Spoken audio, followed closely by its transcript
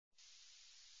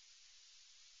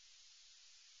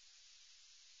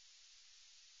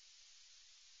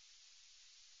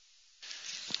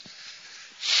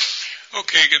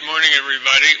Okay, good morning,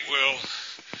 everybody. We'll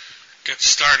get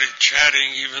started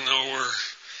chatting, even though we're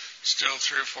still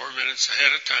 3 or 4 minutes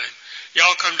ahead of time.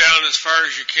 Y'all come down as far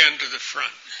as you can to the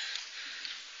front,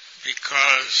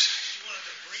 because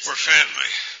we're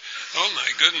family. Oh,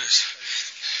 my goodness.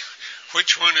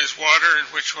 Which one is water and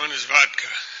which one is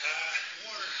vodka?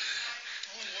 Water.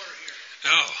 Only water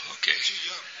here. Oh, okay. Too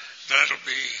young. That'll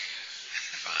be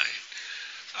fine.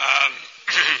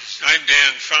 I'm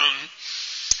Dan Fountain,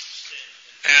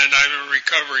 and I'm a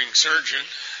recovering surgeon.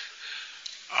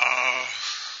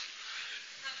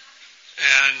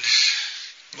 And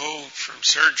moved from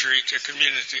surgery to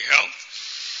community health,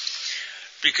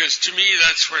 because to me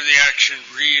that's where the action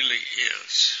really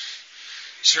is.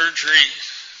 Surgery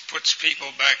puts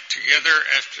people back together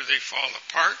after they fall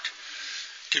apart.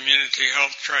 Community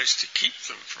health tries to keep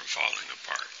them from falling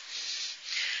apart.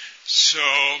 So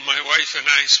my wife and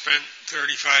I spent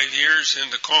 35 years in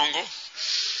the Congo.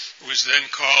 It was then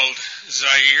called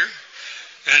Zaire,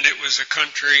 and it was a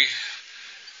country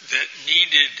that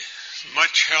needed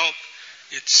much help.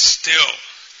 It still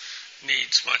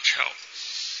needs much help.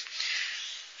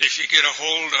 If you get a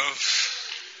hold of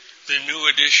the new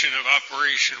edition of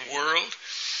Operation World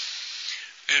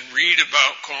and read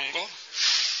about Congo,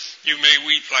 you may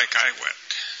weep like I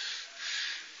wept,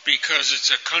 because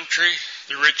it's a country,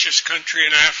 the richest country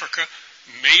in Africa,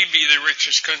 maybe the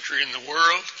richest country in the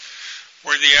world,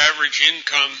 where the average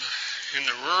income in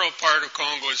the rural part of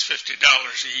Congo is $50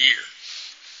 a year.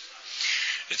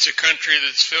 It's a country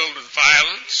that's filled with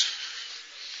violence,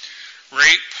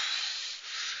 rape,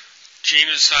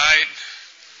 genocide,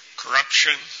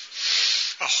 corruption,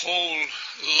 a whole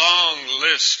long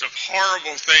list of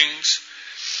horrible things,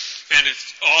 and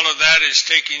all of that is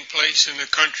taking place in a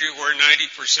country where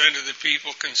 90% of the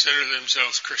people consider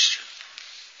themselves Christian.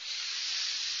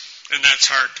 And that's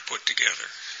hard to put together.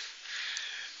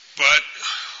 But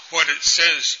what it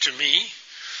says to me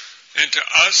and to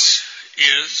us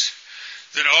is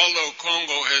that although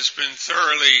Congo has been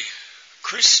thoroughly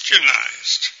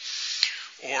Christianized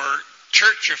or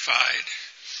churchified,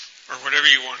 or whatever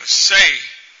you want to say,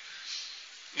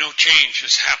 no change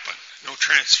has happened. No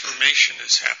transformation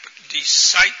has happened.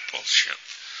 Discipleship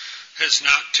has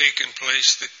not taken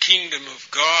place. The kingdom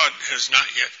of God has not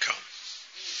yet come.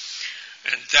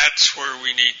 And that's where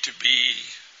we need to be,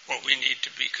 what we need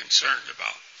to be concerned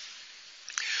about.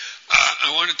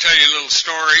 I want to tell you a little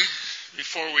story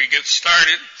before we get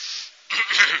started.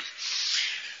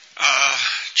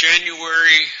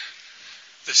 January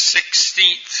the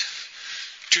 16th,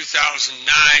 2009,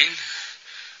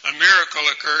 a miracle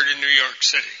occurred in New York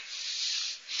City.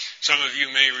 Some of you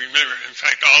may remember it. In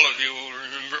fact, all of you will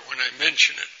remember it when I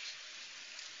mention it.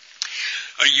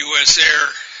 A U.S.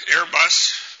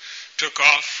 Airbus took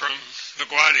off from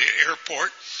LaGuardia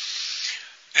Airport,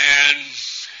 and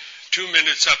 2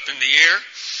 minutes up in the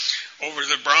air, over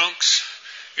the Bronx,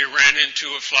 it ran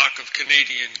into a flock of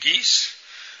Canadian geese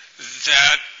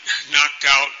that knocked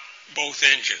out both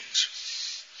engines.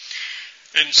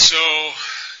 And so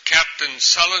Captain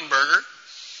Sullenberger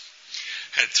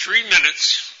had 3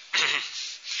 minutes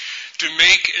to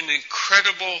make an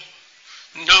incredible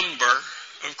number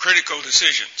of critical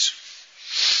decisions.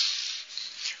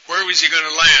 Where was he going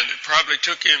to land? It probably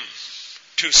took him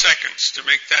 2 seconds to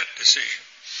make that decision.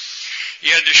 He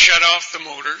had to shut off the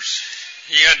motors.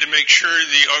 He had to make sure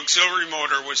the auxiliary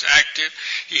motor was active.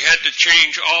 He had to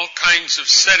change all kinds of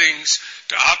settings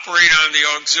to operate on the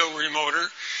auxiliary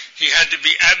motor. He had to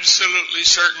be absolutely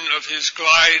certain of his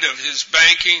glide, of his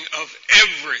banking, of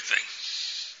everything.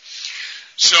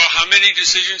 So how many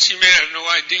decisions he made, I have no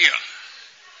idea.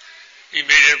 He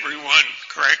made every one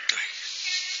correctly.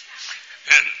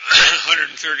 And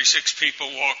 136 people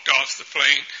walked off the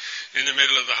plane in the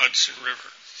middle of the Hudson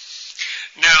River.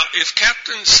 Now, if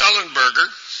Captain Sullenberger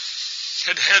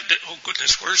had to, oh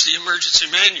goodness, where's the emergency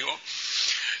manual?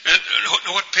 And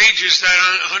what page is that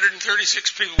on?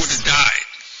 136 people would have died.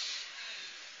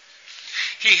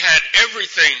 He had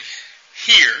everything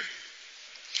here,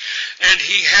 and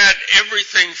he had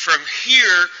everything from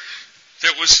here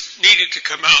that was needed to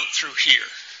come out through here.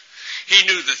 He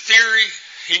knew the theory,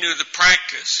 he knew the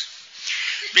practice,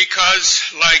 because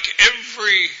like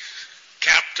every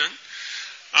captain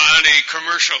on a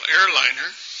commercial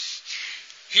airliner,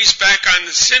 he's back on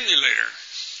the simulator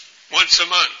once a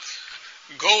month,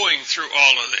 going through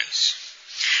all of this.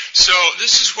 So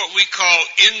this is what we call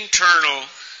internal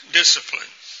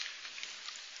discipline.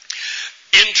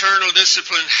 Internal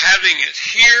discipline, having it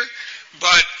here,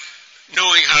 but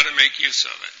knowing how to make use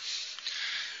of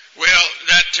it. Well,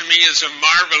 that to me is a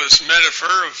marvelous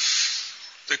metaphor of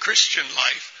the Christian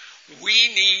life.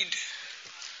 We need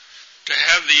to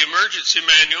have the emergency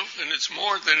manual, and it's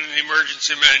more than an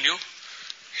emergency manual,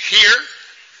 here,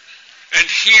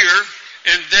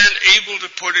 and then able to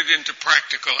put it into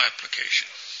practical application.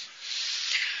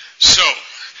 So,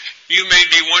 you may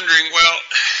be wondering, well,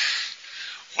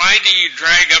 why do you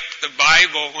drag up the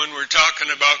Bible when we're talking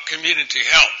about community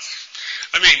health?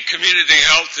 I mean, community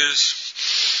health is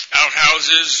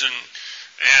outhouses and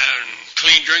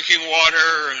clean drinking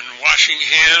water and washing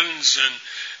hands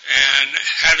and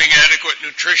having adequate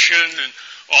nutrition and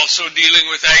also dealing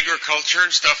with agriculture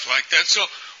and stuff like that. So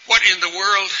what in the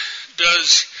world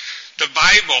does the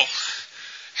Bible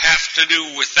have to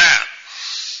do with that?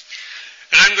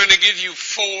 And I'm going to give you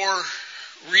 4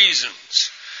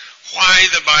 reasons why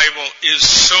the Bible is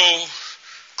so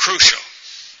crucial.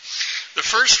 The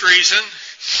first reason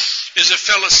is a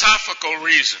philosophical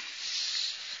reason.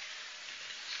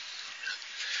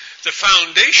 The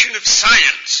foundation of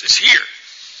science is here.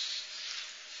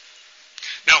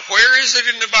 Now, where is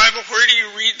it in the Bible? Where do you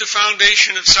read the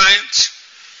foundation of science?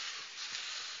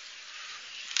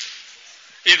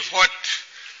 In what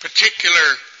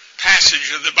particular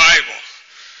passage of the Bible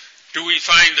do we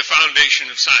find the foundation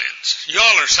of science?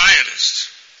 Y'all are scientists.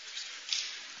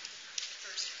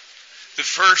 The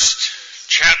first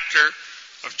chapter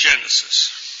of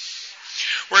Genesis,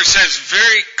 where it says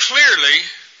very clearly,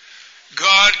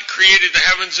 God created the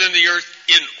heavens and the earth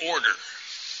in order,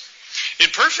 in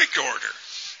perfect order.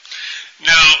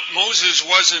 Now, Moses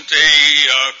wasn't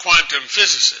a quantum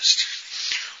physicist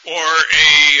or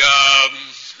an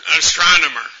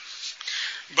astronomer,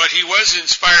 but he was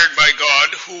inspired by God,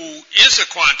 who is a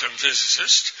quantum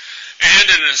physicist and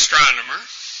an astronomer.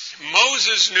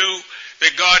 Moses knew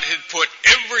that God had put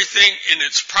everything in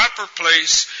its proper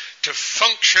place to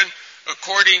function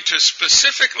according to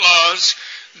specific laws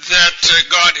that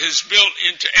God has built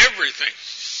into everything.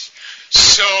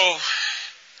 So,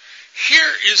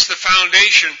 here is the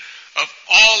foundation of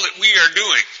all that we are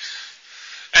doing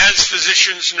as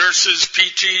physicians, nurses,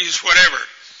 PTs, whatever.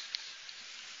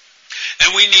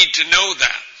 And we need to know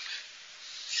that.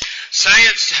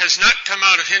 Science has not come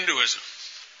out of Hinduism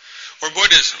or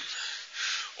Buddhism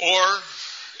or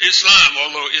Islam,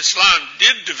 although Islam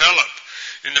did develop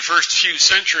in the first few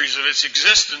centuries of its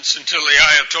existence until the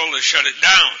Ayatollah shut it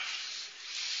down.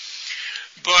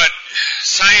 But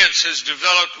science has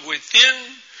developed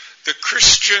within the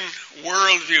Christian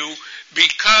worldview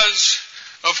because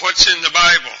of what's in the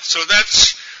Bible. So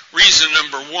that's reason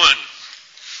number 1.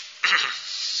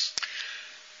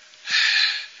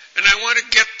 And I want to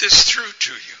get this through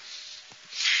to you.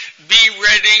 Be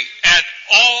ready at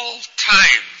all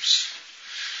times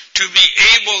to be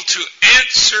able to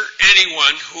answer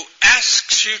anyone who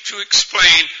asks you to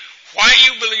explain why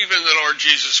you believe in the Lord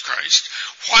Jesus Christ,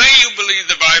 why you believe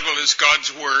the Bible is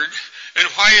God's Word, and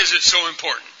why is it so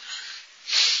important.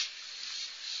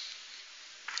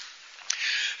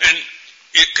 And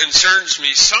it concerns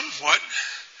me somewhat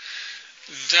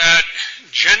that,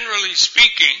 generally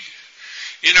speaking,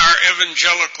 in our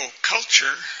evangelical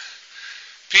culture,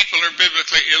 people are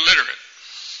biblically illiterate,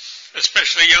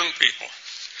 especially young people.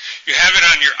 You have it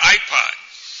on your iPod.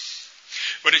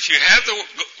 But if you have the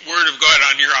Word of God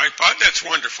on your iPod, that's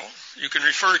wonderful. You can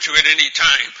refer to it any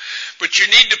time. But you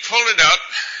need to pull it up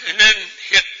and then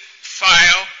hit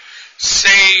File,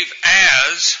 Save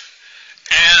As,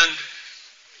 and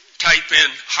type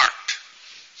in Heart.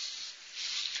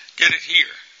 Get it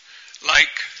here. Like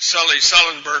Sully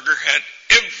Sullenberger had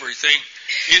everything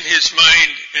in his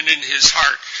mind and in his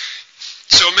heart.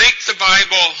 So make the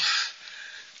Bible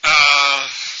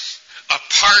a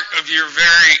part of your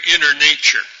very inner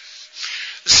nature.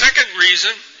 The second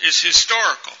reason is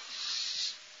historical.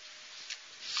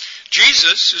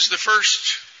 Jesus is the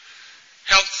first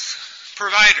health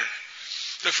provider,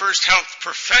 the first health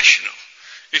professional,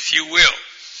 if you will.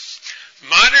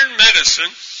 Modern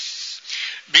medicine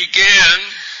began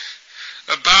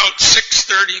about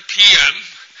 6:30 p.m.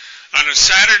 on a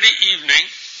Saturday evening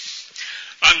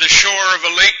on the shore of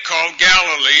a lake called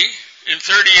Galilee in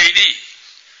 30 AD.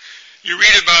 You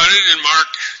read about it in Mark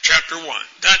chapter 1.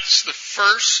 That's the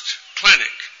first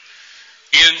clinic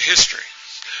in history.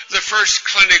 The first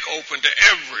clinic open to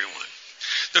everyone.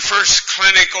 The first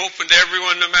clinic open to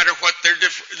everyone no matter what their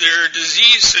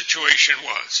disease situation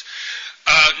was.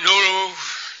 No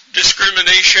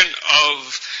discrimination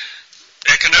of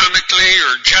economically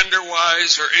or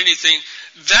gender-wise or anything.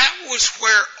 That was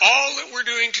where all that we're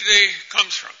doing today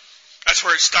comes from. That's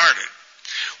where it started.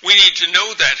 We need to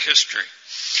know that history.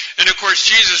 And of course,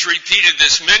 Jesus repeated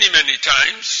this many, many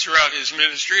times throughout his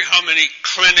ministry. How many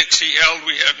clinics he held,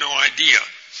 we have no idea.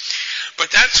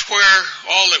 But that's where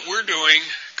all that we're doing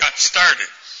got started.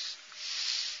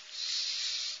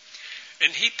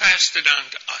 and he passed it on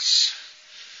to us.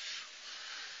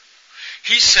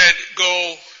 He said,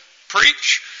 go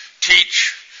preach,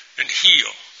 teach, and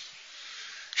heal.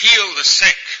 Heal the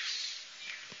sick.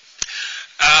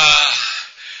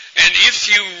 And if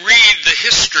you read the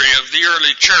history of the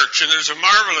early church, and there's a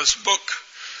marvelous book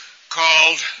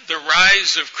called The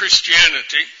Rise of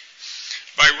Christianity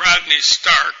by Rodney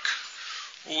Stark,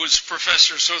 who was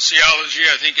professor of sociology,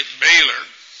 I think, at Baylor.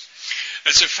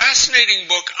 It's a fascinating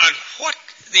book on what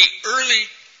the early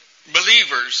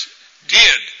believers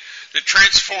did that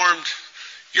transformed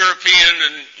European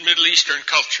and Middle Eastern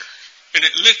culture. And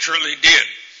it literally did.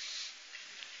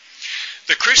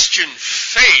 The Christian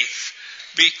faith,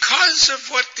 because of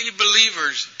what the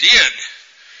believers did,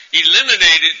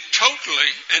 eliminated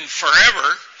totally and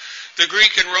forever the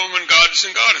Greek and Roman gods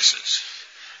and goddesses.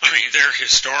 I mean, they're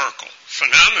historical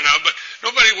phenomena, but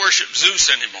nobody worships Zeus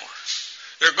anymore.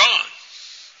 They're gone.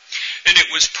 And it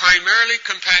was primarily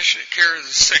compassionate care of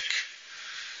the sick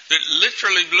that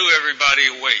literally blew everybody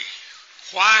away.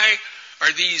 Why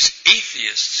are these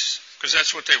atheists, because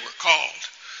that's what they were called,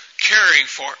 caring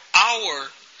for our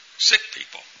sick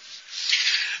people?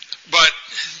 But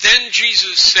then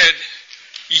Jesus said,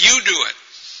 you do it.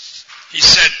 He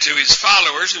said to his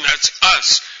followers, and that's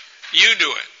us, you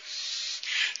do it.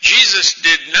 Jesus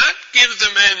did not give the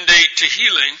mandate to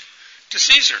healing to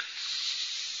Caesar.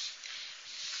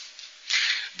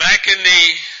 Back in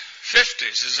the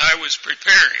 50s, as I was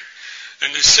preparing,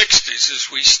 in the 60s, as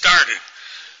we started,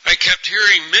 I kept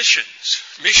hearing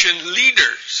mission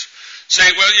leaders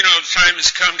say, well, the time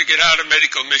has come to get out of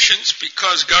medical missions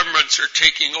because governments are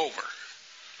taking over.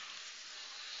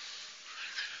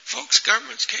 Folks,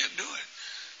 governments can't do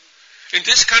it. In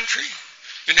this country,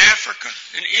 in Africa,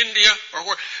 in India, or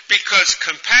where, because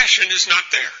compassion is not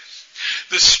there.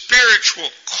 The spiritual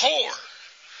core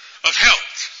of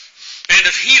health and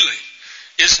of healing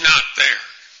is not there.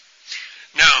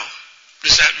 Now,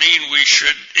 does that mean we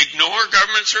should ignore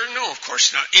governments? Or no, of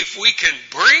course not. If we can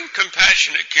bring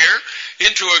compassionate care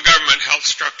into a government health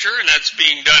structure, and that's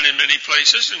being done in many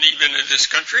places, and even in this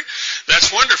country,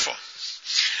 that's wonderful.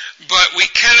 But we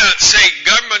cannot say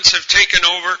governments have taken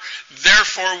over,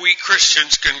 therefore we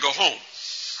Christians can go home.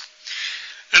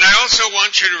 And I also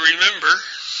want you to remember,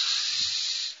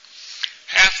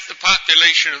 half the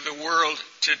population of the world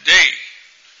today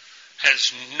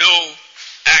has no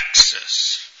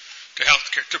access to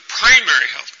health care, to primary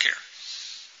health care.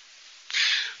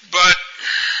 But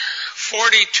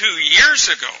 42 years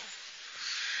ago,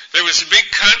 there was a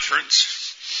big conference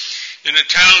in a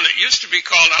town that used to be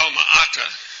called Alma-Ata,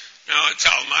 now it's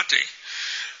Almaty,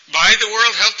 by the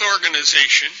World Health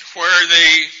Organization, where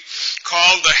they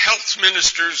called the health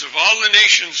ministers of all the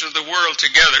nations of the world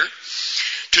together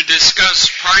to discuss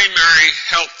primary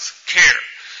health care.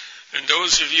 And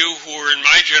those of you who are in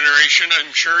my generation,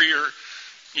 I'm sure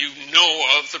you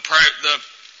know of the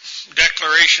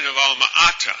Declaration of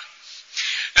Alma-Ata.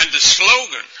 And the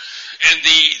slogan and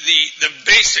the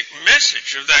basic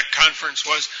message of that conference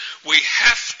was, we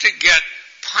have to get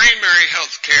primary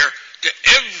health care to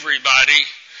everybody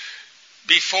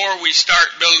before we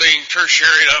start building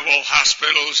tertiary level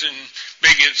hospitals and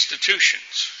big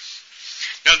institutions.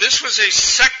 Now, this was a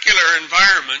secular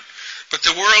environment, but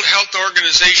the World Health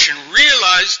Organization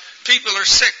realized people are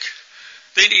sick.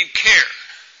 They need care.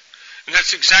 And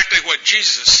that's exactly what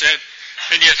Jesus said,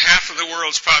 and yet half of the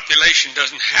world's population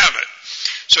doesn't have it.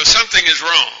 So something is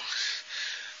wrong,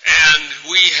 and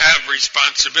we have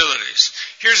responsibilities.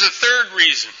 Here's a third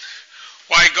reason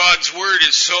why God's Word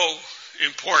is so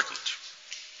important.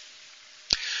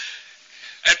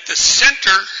 At the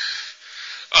center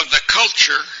of the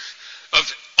culture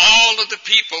of all of the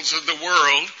peoples of the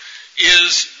world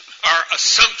is our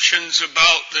assumptions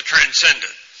about the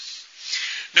transcendent.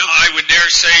 Now, I would dare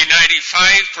say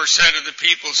 95% of the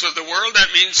peoples of the world,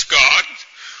 that means God,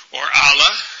 or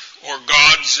Allah, or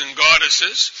gods and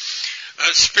goddesses,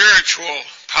 spiritual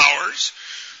powers.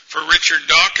 For Richard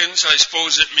Dawkins, I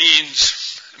suppose it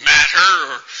means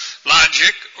matter or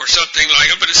logic or something like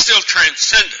it, but it's still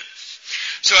transcendent.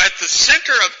 So at the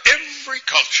center of every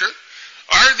culture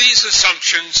are these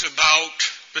assumptions about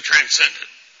the transcendent,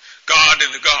 God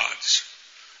and the gods.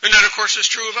 And that, of course, is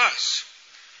true of us.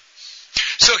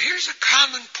 So here's a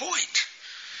common point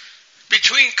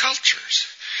between cultures.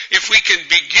 If we can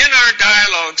begin our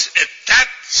dialogues at that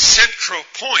central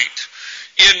point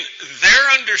in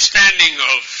their understanding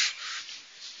of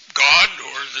God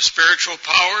or the spiritual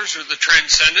powers or the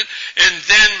transcendent, and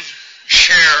then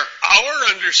share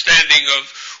our understanding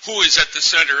of who is at the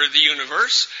center of the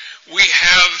universe, we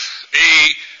have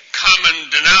a common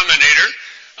denominator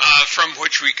from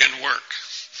which we can work.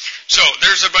 So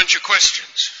there's a bunch of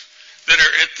questions that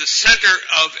are at the center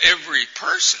of every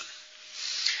person.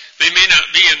 They may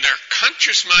not be in their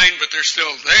conscious mind, but they're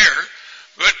still there.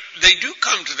 But they do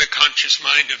come to the conscious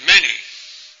mind of many.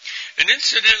 And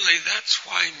incidentally, that's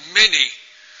why many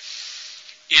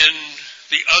in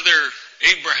the other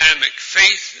Abrahamic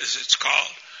faith, as it's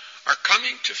called, are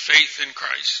coming to faith in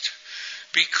Christ.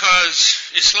 Because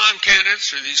Islam can't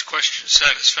answer these questions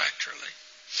satisfactorily.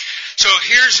 So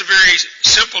here's a very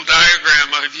simple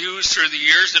diagram I've used through the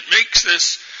years that makes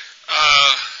this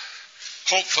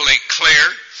hopefully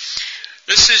clear.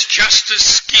 This is just a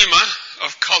schema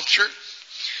of culture.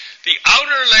 The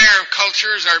outer layer of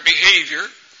culture is our behavior,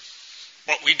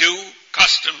 what we do,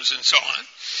 customs, and so on.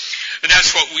 And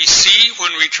that's what we see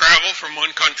when we travel from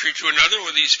one country to another,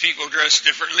 where these people dress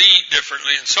differently, eat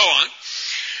differently, and so on.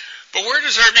 But where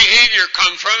does our behavior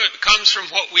come from? It comes from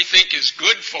what we think is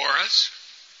good for us.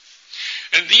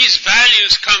 And these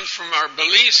values come from our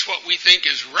beliefs, what we think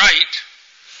is right.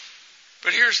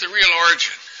 But here's the real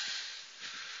origin.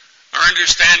 Our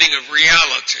understanding of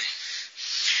reality.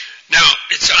 Now,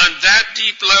 it's on that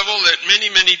deep level that many,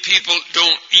 many people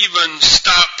don't even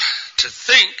stop to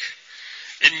think.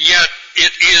 And yet,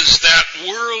 it is that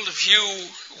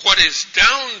worldview, what is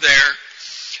down there,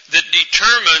 that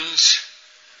determines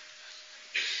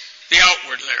the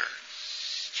outward layer.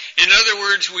 In other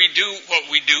words, we do what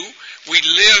we do. We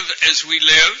live as we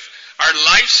live. Our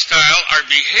lifestyle, our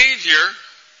behavior,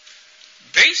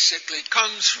 basically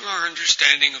comes from our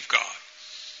understanding of God.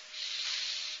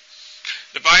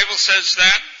 The Bible says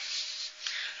that.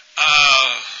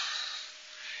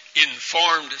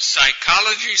 Informed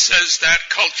psychology says that.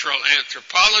 Cultural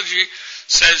anthropology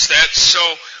says that.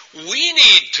 So we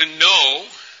need to know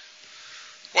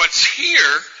what's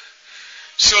here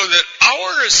so that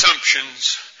our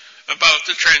assumptions about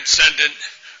the transcendent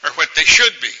are what they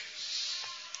should be.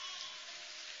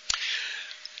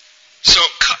 So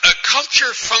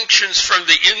culture functions from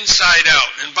the inside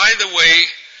out. And by the way,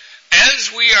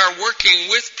 as we are working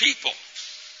with people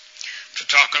to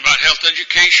talk about health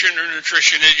education or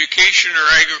nutrition education or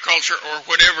agriculture or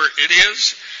whatever it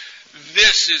is,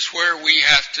 this is where we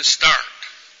have to start.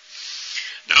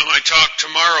 Now, my talk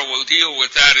tomorrow will deal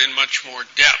with that in much more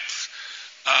depth.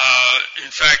 In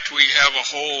fact, we have a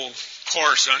whole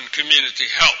course on community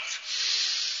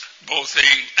health, both an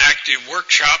active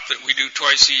workshop that we do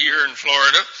twice a year in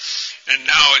Florida, and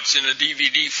now it's in a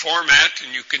DVD format,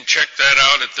 and you can check that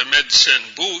out at the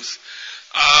MedSyn booth.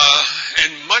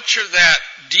 And much of that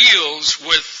deals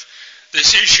with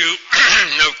this issue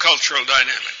of cultural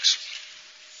dynamics.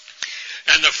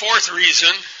 And the fourth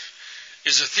reason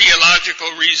is a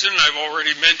theological reason. I've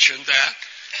already mentioned that.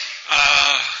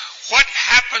 What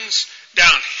happens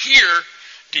down here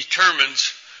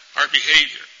determines our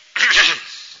behavior.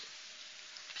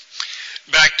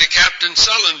 Back to Captain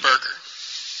Sullenberger.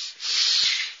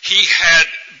 He had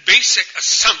basic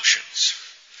assumptions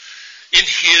in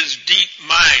his deep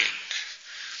mind,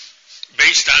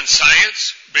 based on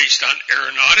science, based on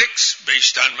aeronautics,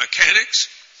 based on mechanics.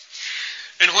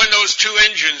 And when those two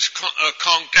engines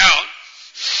conked out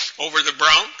over the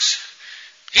Bronx,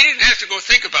 he didn't have to go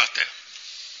think about them.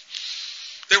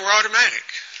 They were automatic.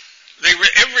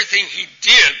 Everything he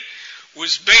did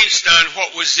was based on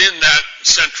what was in that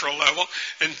central level,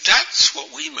 and that's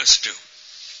what we must do.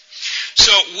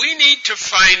 So we need to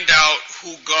find out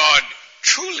who God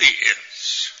truly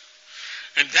is.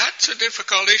 And that's a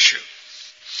difficult issue.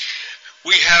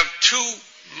 We have two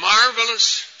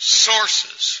marvelous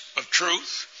sources of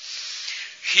truth,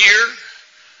 here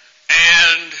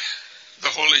and the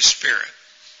Holy Spirit.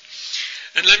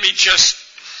 And let me just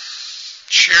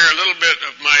share a little bit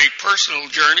of my personal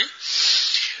journey.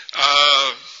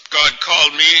 God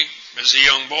called me as a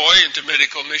young boy into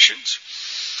medical missions.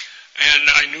 And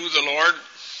I knew the Lord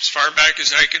as far back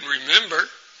as I can remember,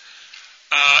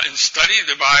 and studied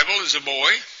the Bible as a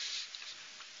boy.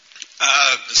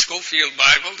 The Schofield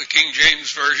Bible, the King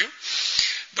James Version.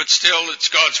 But still, it's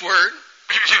God's Word.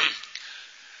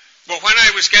 But when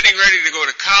I was getting ready to go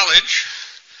to college,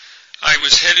 I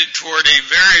was headed toward a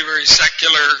very, very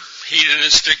secular,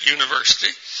 hedonistic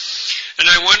university. And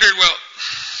I wondered, well,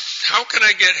 how can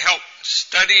I get help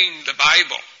studying the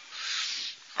Bible?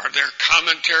 Are there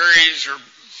commentaries or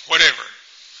whatever?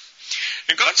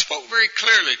 And God spoke very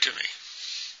clearly to me.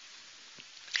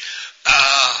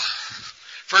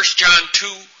 1 John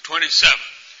 2:27.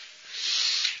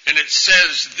 And it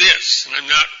says this, and I'm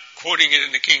not quoting it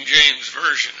in the King James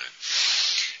Version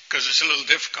because it's a little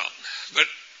difficult. But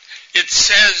it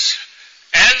says,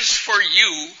 as for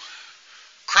you,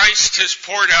 Christ has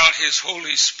poured out His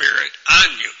Holy Spirit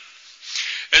on you.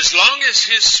 As long as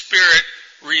His Spirit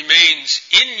remains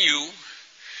in you,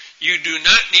 you do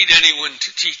not need anyone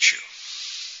to teach you.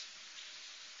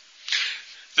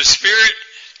 The Spirit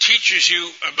teaches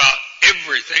you about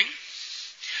everything,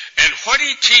 and what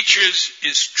He teaches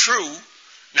is true,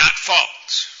 not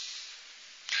false.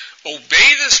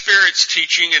 Obey the Spirit's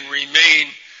teaching and remain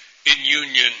in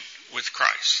union with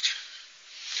Christ.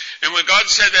 And when God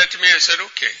said that to me, I said,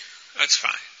 okay, that's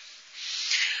fine.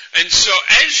 And so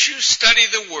as you study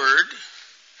the Word,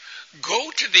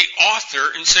 go to the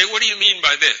author and say, what do you mean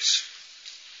by this?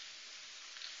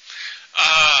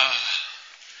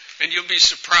 And you'll be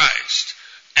surprised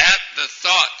at the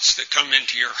thoughts that come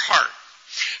into your heart.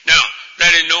 Now,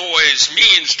 that in no ways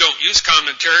means don't use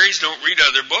commentaries, don't read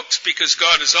other books, because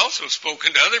God has also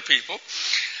spoken to other people.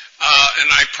 And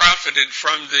I profited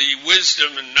from the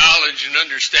wisdom and knowledge and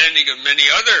understanding of many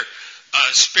other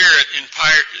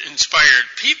Spirit-inspired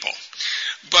people.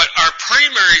 But our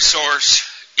primary source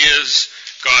is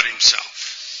God Himself.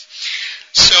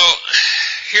 So,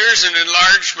 here's an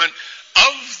enlargement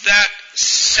of that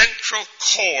central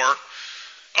core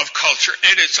of culture,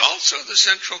 and it's also the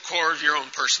central core of your own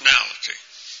personality.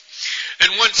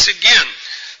 And once again,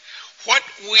 what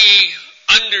we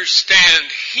understand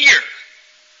here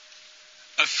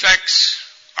affects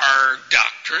our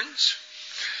doctrines,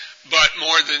 but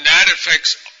more than that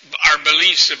affects our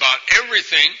beliefs about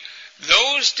everything.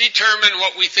 Those determine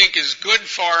what we think is good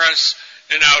for us,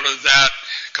 and out of that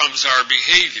comes our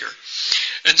behavior.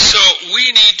 And so we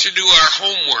need to do our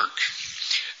homework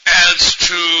as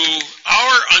to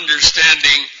our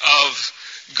understanding of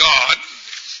God,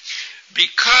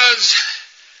 because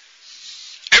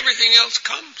everything else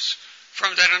comes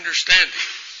from that understanding.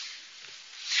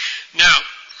 Now,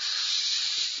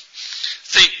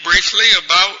 think briefly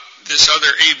about this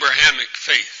other Abrahamic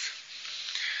faith.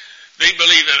 They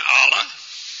believe in Allah.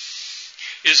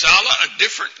 Is Allah a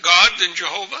different God than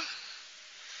Jehovah?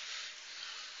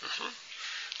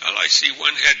 Well, I see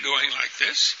one head going like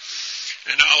this,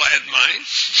 and Allah had mine.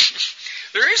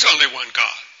 There is only one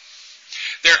God.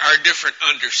 There are different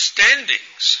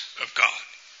understandings of God.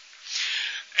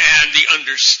 And the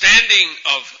understanding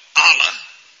of Allah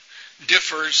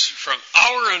differs from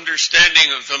our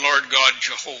understanding of the Lord God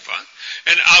Jehovah.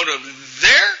 And out of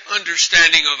their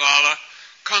understanding of Allah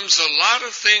comes a lot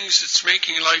of things that's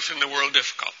making life in the world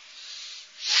difficult.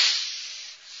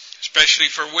 Especially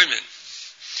for women.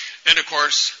 And of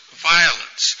course,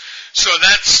 violence. So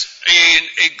that's an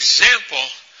example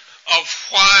of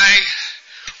why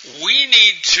we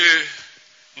need to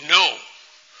know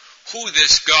who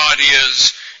this God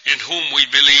is in whom we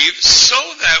believe, so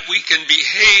that we can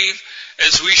behave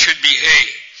as we should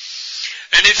behave.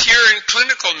 And if you're in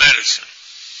clinical medicine,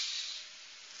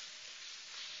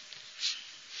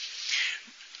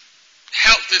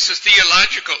 health is a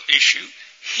theological issue.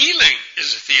 Healing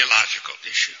is a theological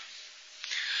issue.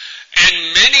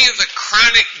 And many of the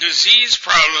chronic disease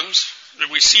problems that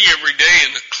we see every day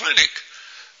in the clinic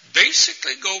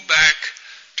basically go back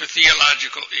to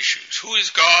theological issues. Who is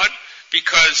God?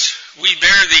 Because we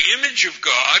bear the image of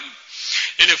God,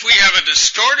 and if we have a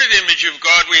distorted image of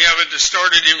God, we have a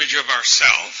distorted image of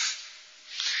ourselves.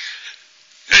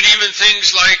 And even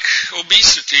things like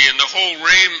obesity and the whole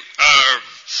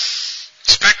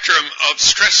spectrum of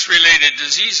stress-related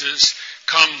diseases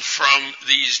come from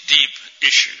these deep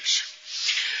issues.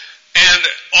 And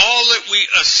all that we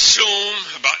assume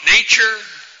about nature,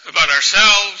 about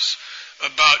ourselves,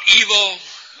 about evil,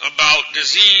 about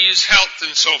disease, health,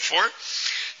 and so forth,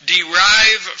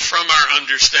 derive from our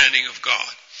understanding of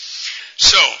God.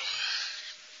 So,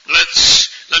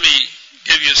 let me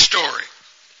give you a story.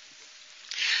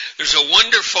 There's a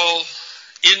wonderful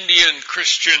Indian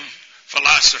Christian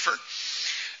philosopher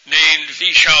named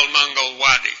Vishal Mangal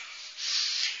Wadi.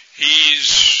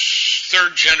 He's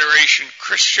third generation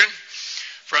Christian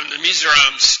from the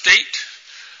Mizoram state.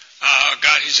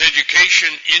 Got his education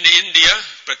in India,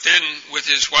 but then with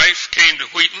his wife came to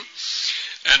Wheaton,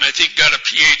 and I think got a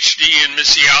PhD in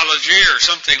missiology or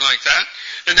something like that,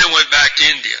 and then went back to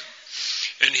India.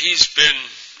 And he's been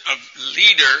a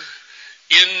leader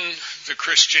in the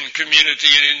Christian community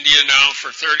in India now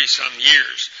for 30-some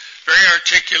years. Very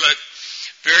articulate,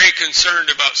 very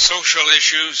concerned about social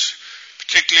issues,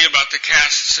 particularly about the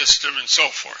caste system and so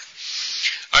forth.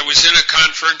 I was in a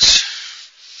conference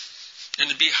in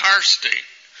the Bihar state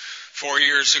 4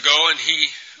 years ago, and he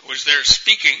was there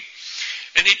speaking,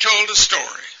 and he told a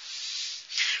story.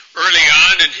 Early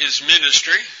on in his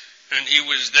ministry, and he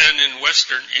was then in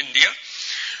western India,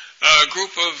 a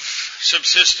group of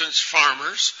subsistence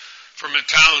farmers from a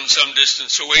town some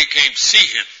distance away came to see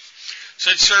him.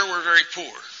 Said, "Sir, we're very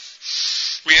poor.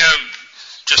 We have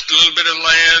just a little bit of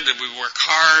land, and we work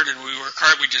hard,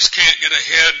 we just can't get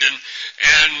ahead, and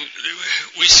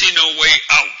we see no way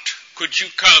out. Could you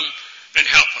come and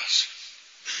help us?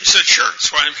 He said, sure,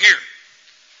 that's why I'm here.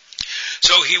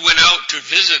 So he went out to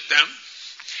visit them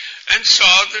and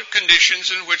saw the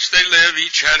conditions in which they live.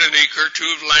 Each had an acre or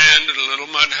two of land and a little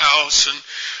mud house and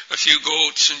a few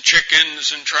goats and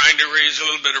chickens and trying to raise a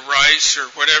little bit of rice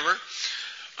or whatever.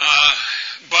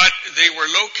 But they were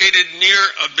located near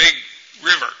a big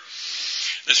river.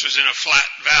 This was in a flat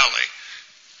valley.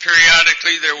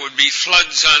 Periodically there would be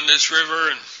floods on this river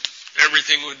and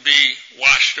everything would be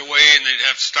washed away and they'd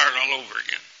have to start all over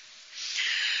again.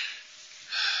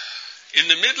 In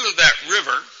the middle of that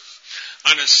river,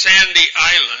 on a sandy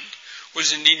island,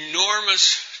 was an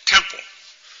enormous temple,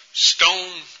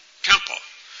 stone temple.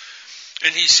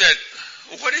 And he said,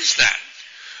 what is that?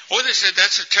 Oh, they said,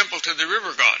 that's a temple to the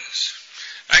river goddess.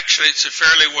 Actually, it's a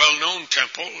fairly well-known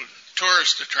temple, a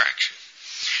tourist attraction.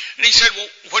 And he said, well,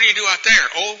 what do you do out there?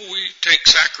 Oh, we take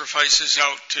sacrifices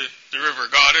out to the river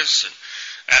goddess and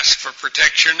ask for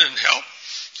protection and help.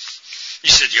 He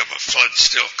said, yeah, but floods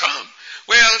still come.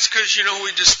 Well, it's because,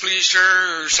 we displeased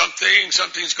her or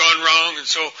something's gone wrong, and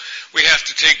so we have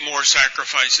to take more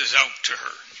sacrifices out to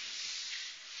her.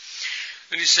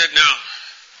 And he said, now,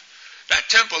 that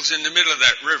temple's in the middle of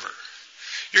that river.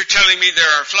 You're telling me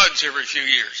there are floods every few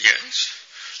years? Yes.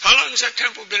 How long has that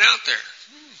temple been out there?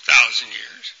 1,000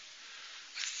 years.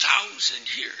 1,000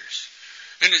 years.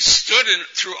 And it stood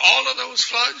through all of those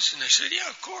floods? And they said, yeah,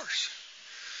 of course.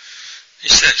 He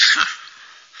said,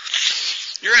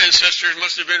 your ancestors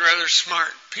must have been rather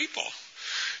smart people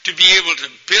to be able to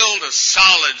build a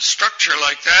solid structure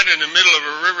like that in the middle of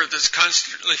a river that's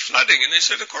constantly flooding. And they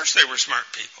said, of course they were smart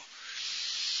people.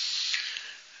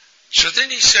 So then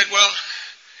he said, well,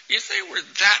 if they were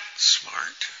that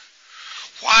smart,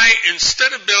 why,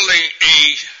 instead of building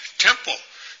a temple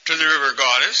to the river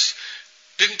goddess,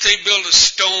 didn't they build a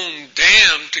stone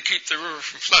dam to keep the river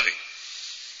from flooding?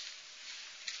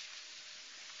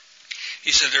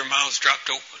 He said their mouths dropped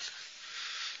open.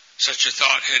 Such a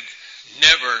thought had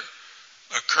never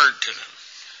occurred to them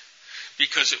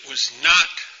because it was not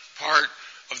part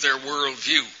of their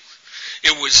worldview.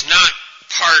 It was not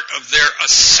part of their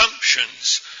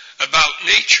assumptions about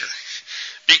nature,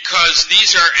 because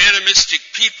these are animistic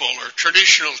people or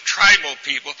traditional tribal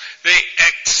people. They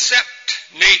accept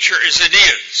nature as it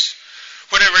is.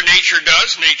 Whatever nature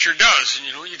does,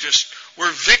 and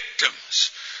we're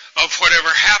victims of whatever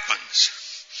happens.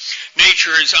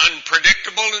 Nature is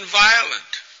unpredictable and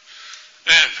violent.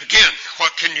 And again,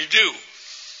 what can you do?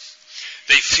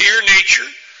 They fear nature.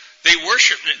 They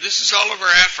worship it. This is all over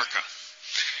Africa.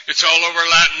 It's all over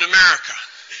Latin America.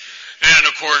 And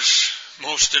of course,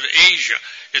 most of Asia.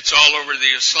 It's all over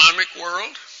the Islamic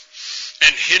world.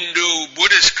 And Hindu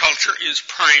Buddhist culture is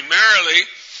primarily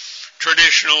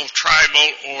traditional,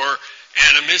 tribal, or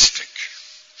animistic.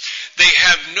 They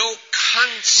have no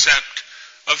concept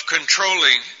of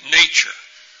controlling nature.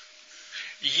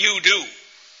 You do.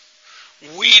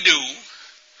 We do.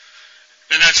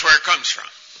 And that's where it comes from.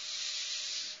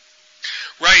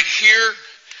 Right here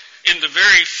in the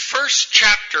very first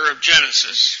chapter of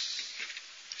Genesis,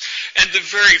 and the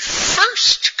very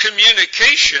first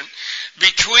communication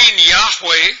between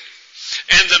Yahweh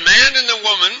and the man and the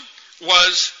woman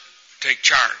was, take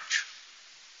charge.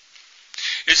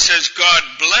 It says, God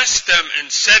blessed them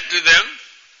and said to them,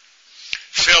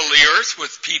 fill the earth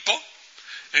with people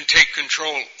and take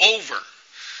control over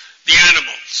the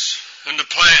animals and the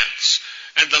plants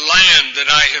and the land that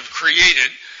I have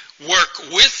created.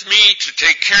 Work with me to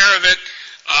take care of it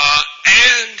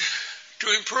and to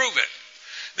improve it.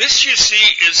 This, you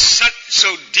see, is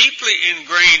so deeply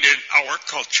ingrained in our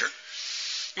culture.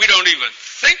 We don't even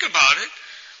think about it.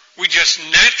 We just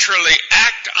naturally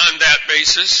act on that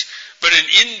basis, but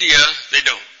in India, they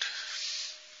don't.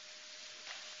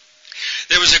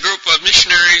 There was a group of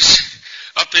missionaries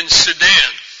up in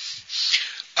Sudan.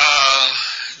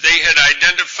 They had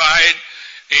identified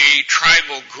a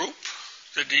tribal group,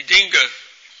 the Didinga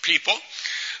people,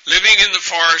 living in the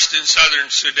forest in southern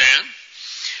Sudan,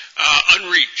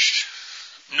 unreached.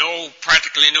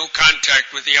 Practically no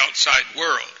contact with the outside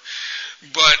world.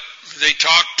 But they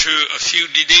talked to a few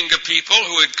Didinga people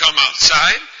who had come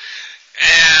outside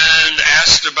and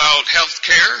asked about health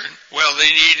care. Well, they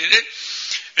needed it.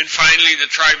 And finally the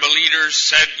tribal leaders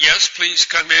said, yes, please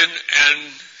come in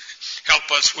and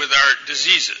help us with our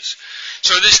diseases.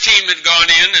 So this team had gone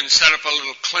in and set up a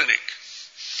little clinic.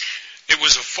 It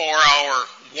was a 4-hour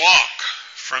walk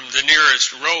from the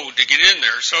nearest road to get in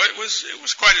there, so it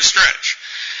was quite a stretch.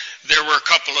 There were a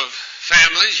couple of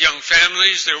families, young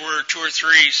families. There were 2 or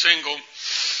 3 single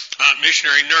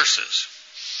missionary nurses.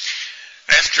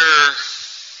 After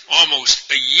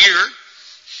almost a year,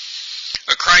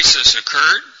 a crisis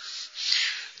occurred.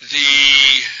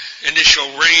 The initial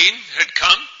rain had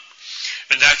come,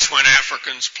 and that's when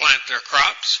Africans plant their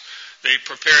crops. They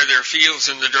prepare their fields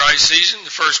in the dry season.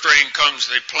 The first rain comes,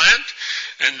 they plant,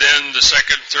 and then the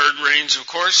second, third rains, of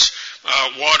course,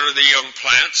 water the young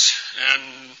plants, and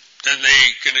then they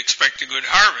can expect a good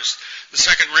harvest. The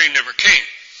second rain never came.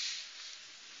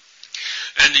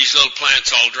 And these little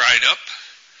plants all dried up.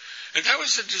 And that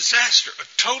was a disaster, a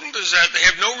total disaster. They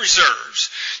have no reserves.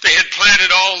 They had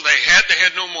planted all they had. They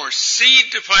had no more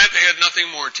seed to plant. They had nothing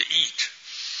more to eat.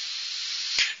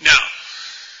 Now,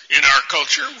 in our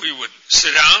culture, we would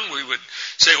sit down, we would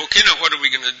say, okay, now what are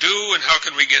we going to do and how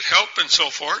can we get help and so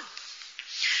forth.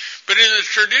 But in the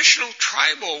traditional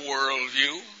tribal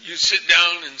worldview, you sit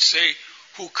down and say,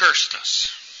 who cursed us?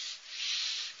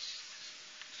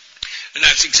 And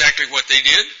that's exactly what they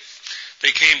did.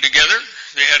 They came together,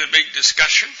 they had a big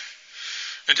discussion,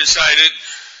 and decided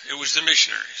it was the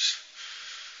missionaries.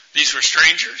 These were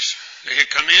strangers. They had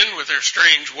come in with their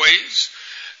strange ways,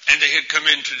 and they had come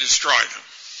in to destroy them.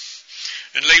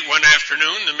 And late one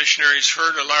afternoon, the missionaries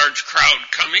heard a large crowd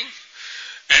coming,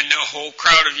 and a whole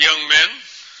crowd of young men,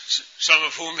 some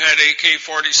of whom had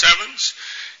AK-47s,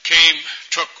 came,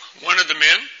 took one of the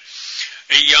men,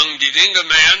 a young Didinga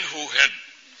man who had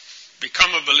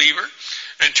become a believer,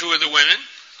 and two of the women,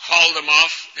 hauled them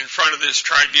off in front of this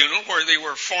tribunal where they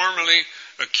were formally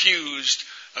accused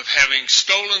of having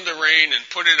stolen the rain and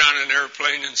put it on an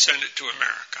airplane and sent it to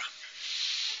America.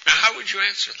 Now, how would you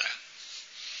answer that?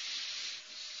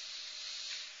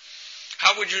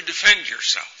 How would you defend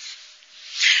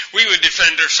yourself? We would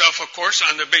defend ourselves, of course,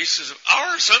 on the basis of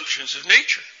our assumptions of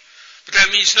nature. But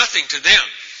that means nothing to them.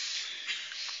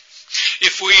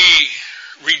 If we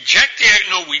reject the act,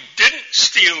 no, we didn't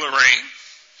steal the rain,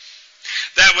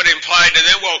 that would imply to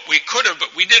them, well, we could have,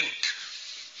 but we didn't.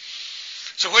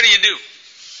 So what do?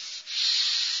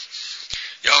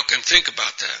 Y'all can think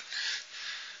about that.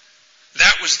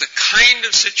 That was the kind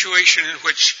of situation in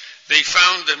which they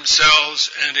found themselves,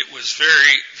 and it was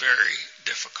very, very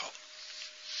difficult.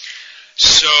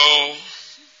 So,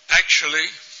 actually,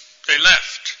 they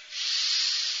left.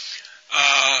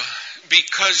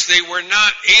 Because they were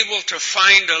not able to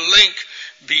find a link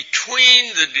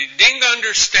between the Didinga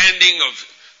understanding of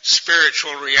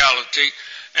spiritual reality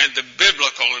and the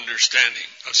biblical understanding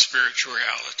of spiritual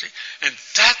reality. And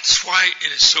that's why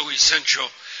it is so essential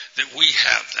that we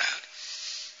have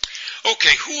that.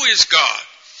 Okay, who is God?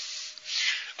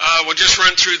 We'll just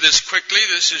run through this quickly.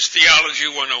 This is Theology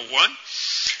 101.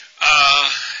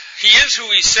 He is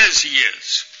who he says he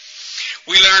is.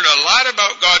 We learn a lot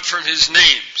about God from his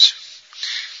names.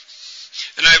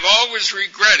 And I've always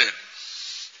regretted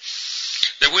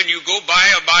that when you go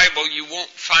buy a Bible, you won't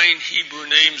find Hebrew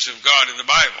names of God in the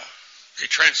Bible. They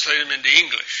translate them into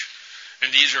English.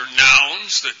 And these are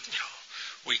nouns that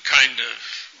we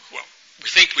we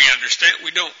think we understand.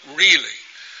 We don't really.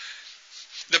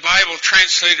 The Bible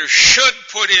translators should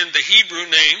put in the Hebrew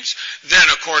names, then,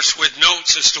 of course, with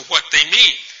notes as to what they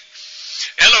mean.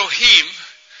 Elohim,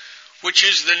 which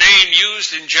is the name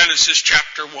used in Genesis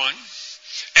chapter 1.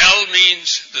 El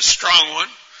means the strong one.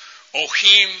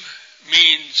 Ohim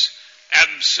means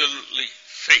absolutely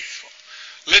faithful.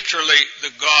 Literally,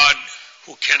 the God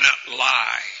who cannot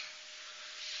lie.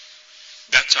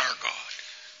 That's our God.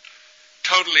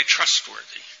 Totally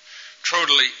trustworthy.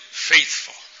 Totally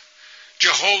faithful.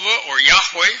 Jehovah or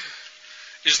Yahweh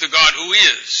is the God who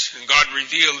is. And God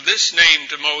revealed this name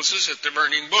to Moses at the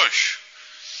burning bush.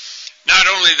 Not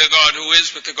only the God who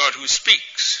is, but the God who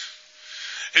speaks.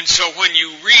 And so when you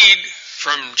read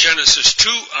from Genesis 2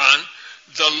 on,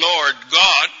 the Lord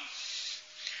God,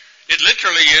 it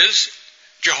literally is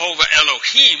Jehovah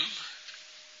Elohim.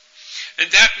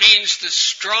 And that means the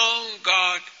strong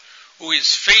God who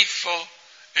is faithful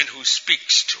and who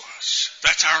speaks to us.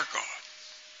 That's our God.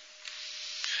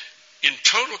 In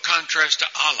total contrast to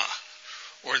Allah,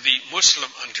 or the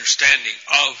Muslim understanding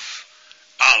of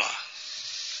Allah.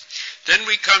 Then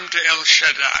we come to El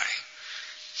Shaddai.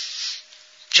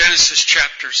 Genesis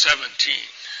chapter 17.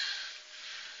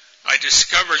 I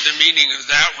discovered the meaning of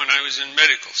that when I was in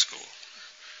medical school.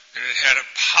 And it had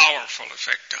a powerful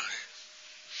effect on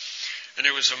it. And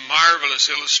there was a marvelous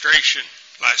illustration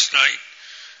last night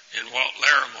in Walt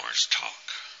Larimore's talk.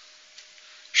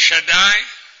 Shaddai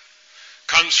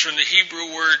comes from the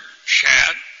Hebrew word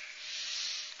shad,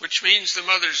 which means the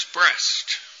mother's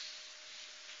breast.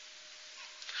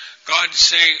 God's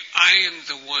saying, I am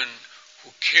the one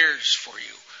who cares for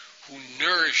you, who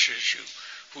nourishes you,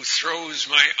 who throws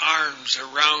my arms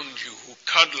around you, who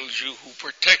cuddles you, who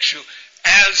protects you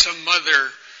as a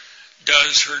mother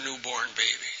does her newborn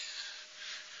baby.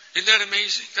 Isn't that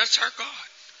amazing? That's our God.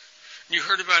 You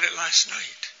heard about it last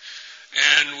night.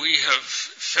 And we have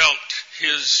felt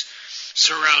His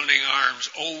surrounding arms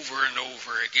over and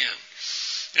over again.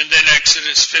 And then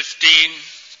Exodus 15,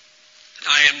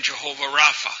 I am Jehovah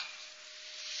Rapha.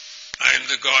 I am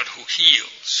the God who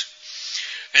heals.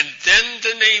 And then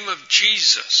the name of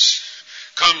Jesus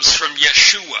comes from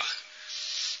Yeshua.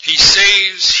 He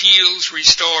saves, heals,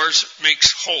 restores,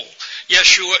 makes whole.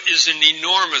 Yeshua is an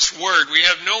enormous word. We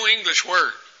have no English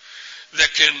word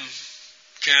that can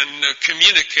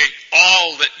communicate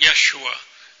all that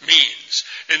Yeshua means.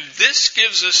 And this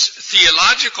gives us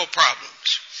theological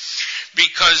problems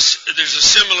because there's a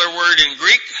similar word in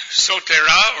Greek,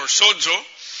 sotera or sozo,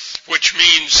 which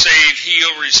means save,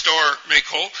 heal, restore, make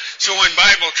whole. So when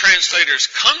Bible translators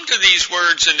come to these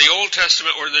words in the Old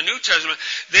Testament or the New Testament,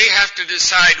 they have to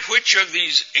decide which of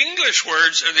these English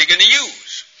words are they going to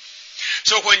use.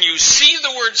 So when you see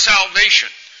the word salvation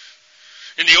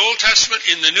in the Old Testament,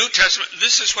 in the New Testament,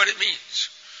 this is what it means.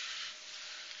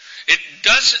 It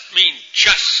doesn't mean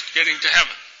just getting to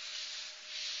heaven.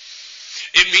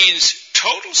 It means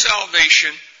total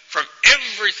salvation from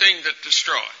everything that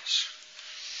destroys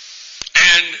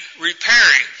and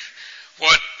repairing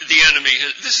what the enemy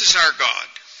has. This is our God.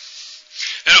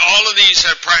 And all of these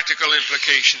have practical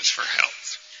implications for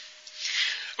health.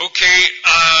 Okay,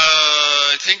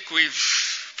 I think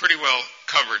we've pretty well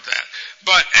covered that.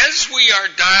 But as we are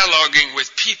dialoguing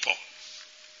with people,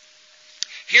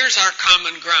 here's our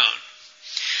common ground.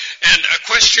 And a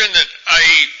question that I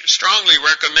strongly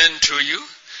recommend to you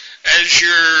as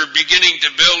you're beginning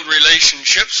to build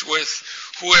relationships with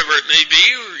whoever it may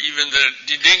be, or even the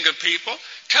Didinga people,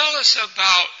 tell us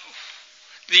about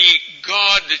the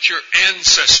God that your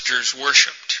ancestors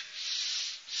worshipped.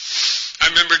 I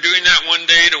remember doing that one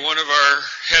day to one of our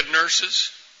head nurses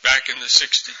back in the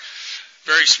 60s.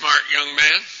 Very smart young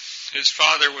man. His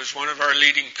father was one of our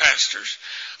leading pastors.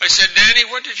 I said, Danny,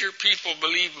 what did your people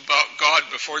believe about God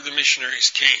before the missionaries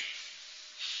came?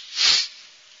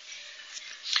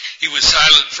 He was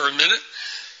silent for a minute,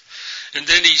 and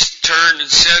then he turned and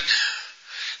said,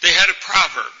 they had a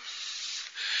proverb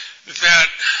that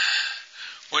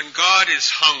when God is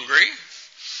hungry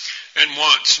and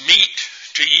wants meat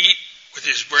to eat with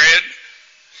his bread,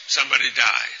 somebody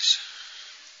dies.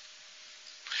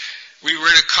 We were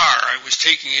in a car. I was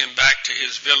taking him back to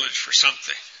his village for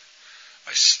something.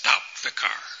 I stopped the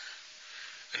car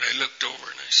and I looked over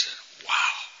and I said,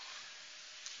 wow.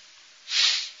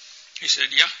 He said,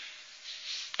 yeah,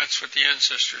 that's what the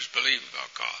ancestors believe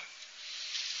about God.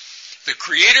 The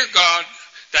Creator God,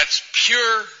 that's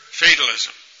pure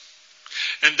fatalism.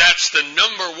 And that's the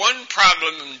number one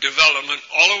problem in development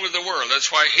all over the world.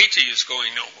 That's why Haiti is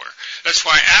going nowhere. That's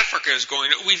why Africa is going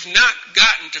nowhere. We've not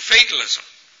gotten to fatalism.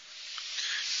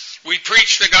 We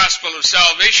preach the gospel of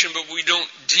salvation, but we don't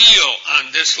deal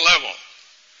on this level.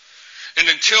 And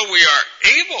until we are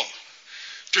able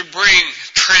to bring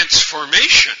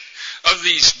transformation of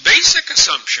these basic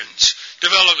assumptions,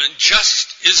 development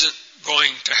just isn't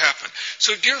going to happen.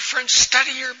 So, dear friends,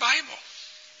 study your Bible.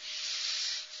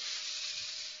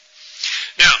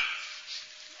 Now,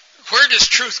 where does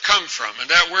truth come from? And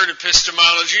that word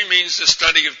epistemology means the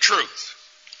study of truth.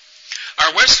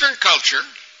 Our Western culture,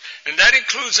 and that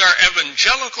includes our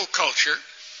evangelical culture,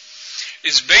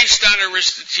 is based on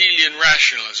Aristotelian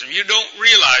rationalism. You don't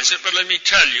realize it, but let me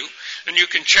tell you, and you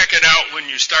can check it out when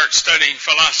you start studying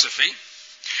philosophy.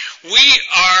 We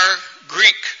are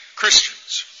Greek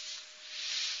Christians.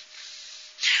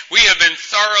 We have been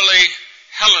thoroughly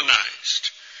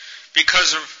Hellenized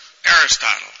because of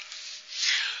Aristotle.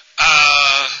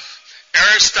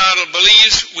 Aristotle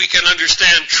believes we can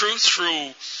understand truth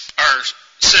through our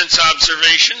sense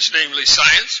observations, namely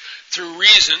science, through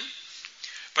reason,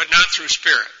 but not through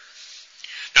spirit.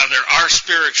 Now, there are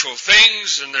spiritual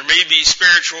things, and there may be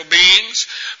spiritual beings,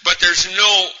 but there's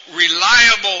no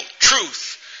reliable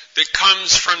truth that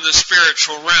comes from the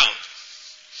spiritual realm.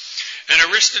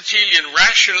 And Aristotelian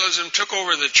rationalism took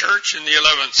over the church in the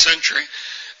 11th century,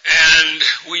 and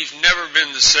we've never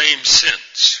been the same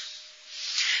since.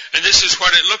 And this is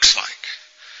what it looks like.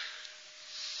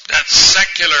 That's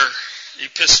secular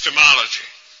epistemology.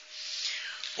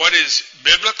 What is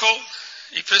biblical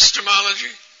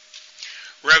epistemology?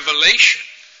 Revelation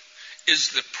is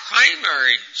the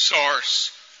primary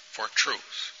source for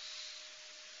truth.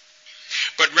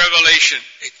 But Revelation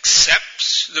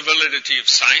accepts the validity of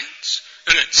science,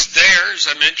 and it's there, as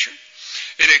I mentioned.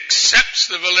 It accepts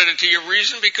the validity of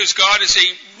reason because God is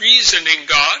a reasoning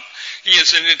God. He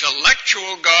is an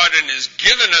intellectual God and has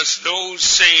given us those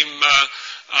same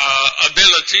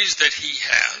abilities that he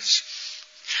has.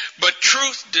 But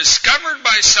truth discovered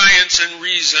by science and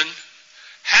reason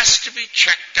has to be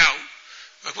checked out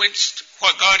against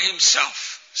what God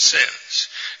himself says.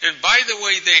 And by the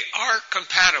way, they are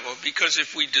compatible, because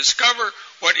if we discover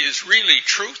what is really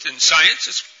truth in science,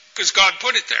 it's because God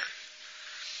put it there.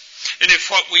 And if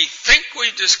what we think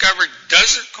we've discovered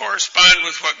doesn't correspond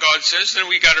with what God says, then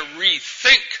we got to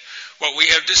rethink what we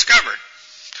have discovered,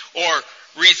 or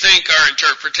rethink our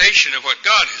interpretation of what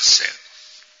God has said.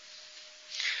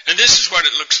 And this is what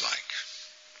it looks like.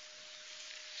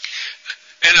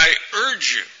 And I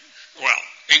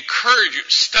encourage you,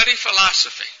 study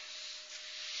philosophy,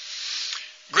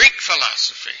 Greek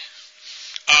philosophy,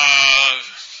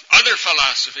 other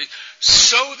philosophy,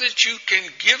 so that you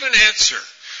can give an answer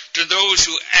to those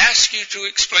who ask you to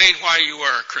explain why you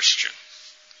are a Christian.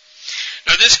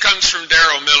 Now this comes from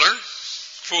Darrell Miller,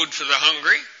 Food for the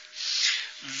Hungry.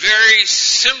 Very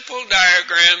simple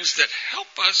diagrams that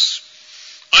help us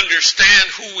understand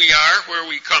who we are, where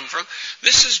we come from.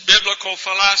 This is biblical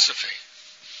philosophy.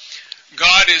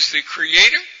 God is the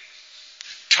creator,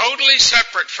 totally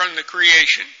separate from the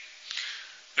creation.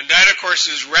 And that, of course,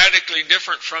 is radically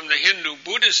different from the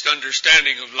Hindu-Buddhist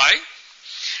understanding of life.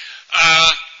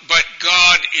 But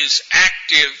God is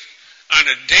active on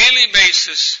a daily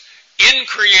basis in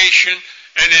creation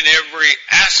and in every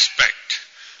aspect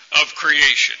of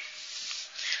creation.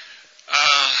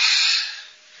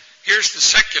 Here's the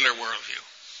secular worldview.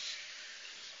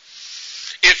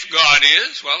 If God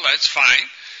is, well, that's fine.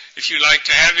 If you like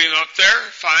to have him up there,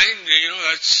 fine.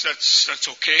 That's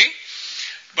okay.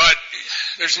 But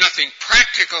there's nothing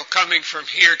practical coming from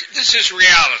here. This is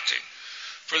reality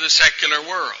for the secular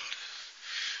world.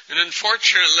 And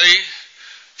unfortunately,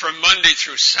 from Monday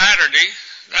through Saturday,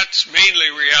 that's mainly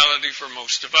reality for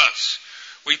most of us.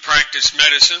 We practice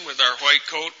medicine with our white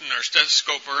coat and our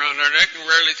stethoscope around our neck and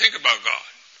rarely think about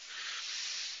God.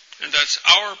 And that's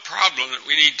our problem that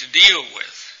we need to deal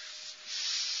with.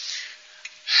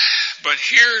 But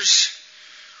here's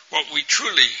what we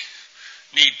truly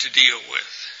need to deal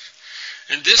with.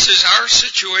 And this is our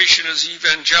situation as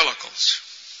evangelicals.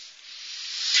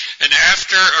 And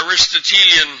after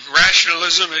Aristotelian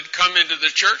rationalism had come into the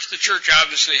church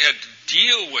obviously had to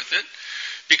deal with it,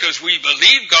 because we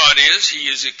believe God is,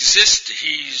 he's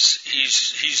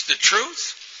the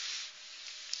truth,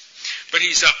 but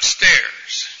he's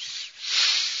upstairs.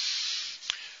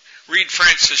 Read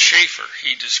Francis Schaeffer.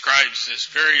 He describes this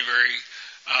very, very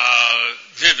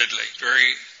vividly,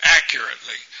 very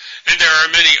accurately. And there are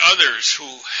many others who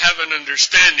have an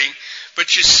understanding.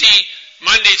 But you see,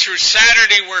 Monday through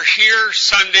Saturday we're here,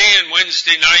 Sunday and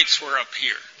Wednesday nights we're up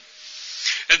here.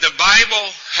 And the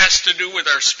Bible has to do with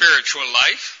our spiritual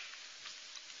life,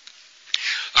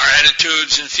 our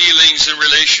attitudes and feelings and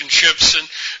relationships,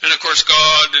 and of course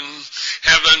God and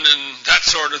heaven and that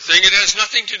sort of thing. It has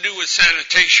nothing to do with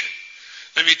sanitation.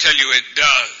 Let me tell you, it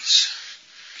does.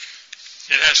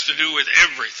 It has to do with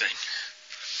everything.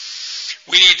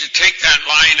 We need to take that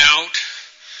line out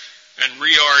and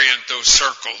reorient those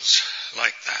circles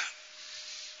like that.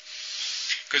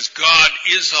 Because God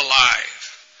is alive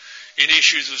in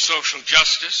issues of social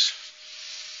justice.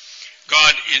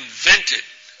 God invented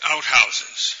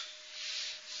outhouses.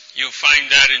 You'll find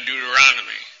that in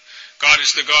Deuteronomy. God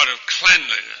is the God of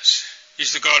cleanliness.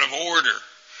 He's the God of order.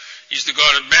 He's the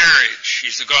God of marriage.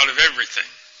 He's the God of everything.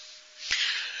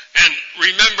 And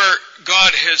remember,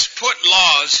 God has put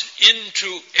laws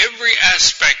into every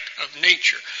aspect of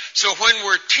nature. So when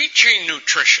we're teaching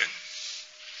nutrition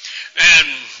and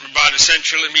about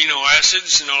essential amino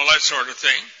acids and all that sort of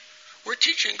thing, we're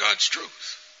teaching God's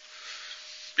truth.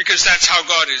 Because that's how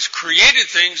God has created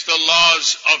things. The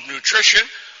laws of nutrition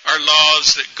are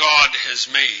laws that God has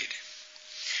made.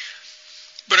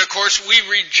 But of course, we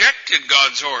rejected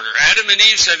God's order. Adam and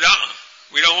Eve said,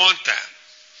 we don't want that.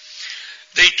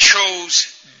 They chose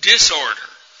disorder.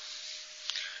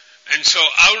 And so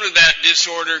out of that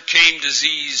disorder came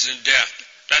disease and death.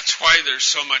 That's why there's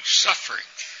so much suffering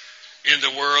in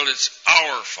the world. It's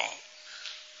our fault,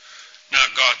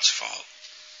 not God's fault.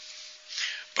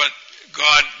 But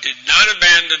God did not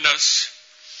abandon us.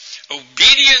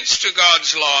 Obedience to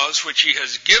God's laws, which he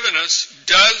has given us,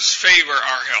 does favor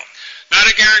our health. Not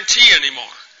a guarantee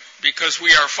anymore, because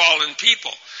we are fallen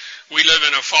people. We live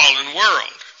in a fallen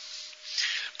world.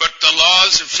 But the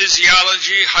laws of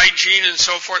physiology, hygiene, and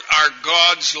so forth are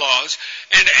God's laws.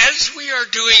 And as we are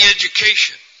doing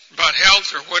education about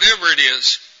health or whatever it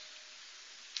is,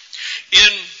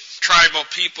 in tribal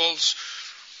peoples,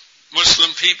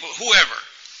 Muslim people, whoever,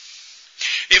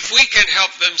 if if we can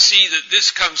help them see that this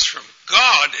comes from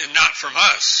God and not from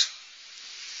us,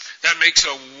 that makes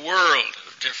a world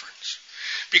of difference.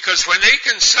 Because when they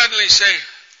can suddenly say,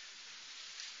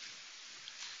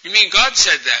 you mean God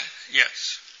said that?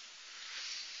 Yes.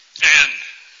 And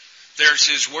there's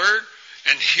His Word,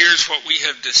 and here's what we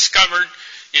have discovered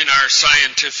in our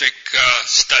scientific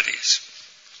studies.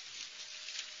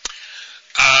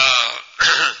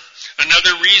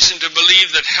 Another reason to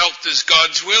believe that health is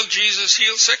God's will, Jesus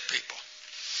healed sick people.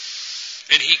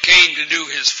 And He came to do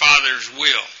His Father's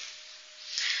will.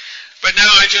 But now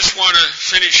I just want to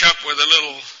finish up with a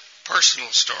little personal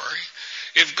story.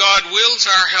 If God wills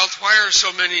our health, why are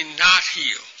so many not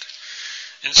healed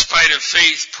in spite of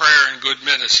faith, prayer, and good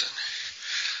medicine?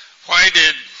 Why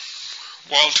did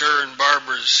Walter and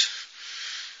Barbara's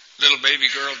little baby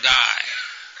girl die?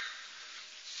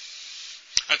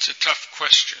 That's a tough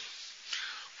question.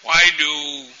 Why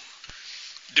do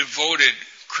devoted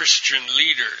Christian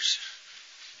leaders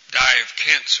die of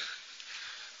cancer?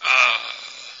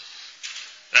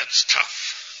 That's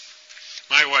tough.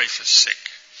 My wife is sick.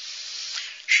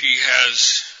 She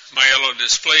has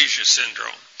myelodysplasia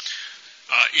syndrome,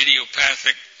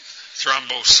 idiopathic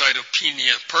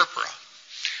thrombocytopenia purpura.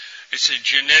 It's a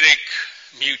genetic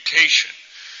mutation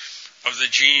of the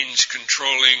genes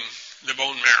controlling the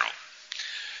bone marrow.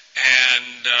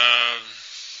 And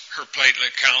her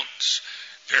platelet counts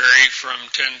vary from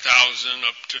 10,000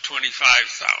 up to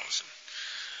 25,000.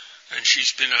 And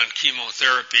she's been on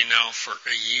chemotherapy now for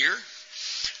a year.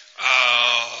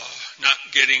 Not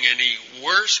getting any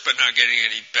worse, but not getting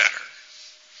any better.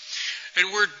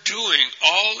 And we're doing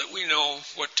all that we know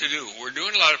what to do. We're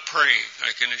doing a lot of praying,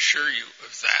 I can assure you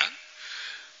of that.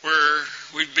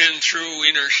 We've been through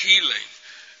inner healing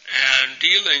and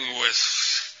dealing with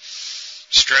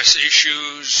stress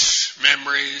issues,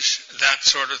 memories, that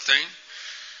sort of thing.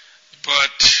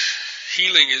 But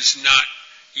healing is not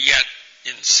yet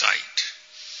in sight.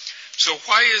 So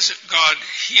why isn't God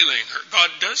healing her? God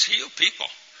does heal people.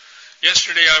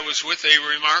 Yesterday I was with a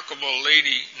remarkable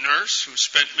lady nurse who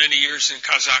spent many years in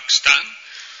Kazakhstan,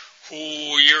 who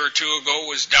a year or two ago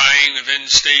was dying of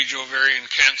end-stage ovarian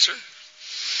cancer.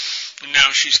 And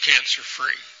now she's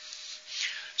cancer-free.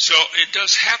 So it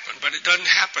does happen, but it doesn't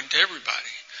happen to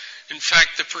everybody. In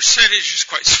fact, the percentage is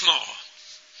quite small.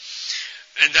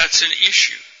 And that's an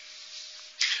issue.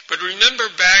 But remember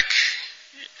back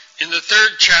in the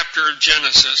 3rd chapter of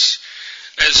Genesis,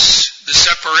 as the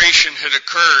separation had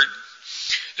occurred,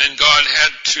 and God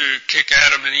had to kick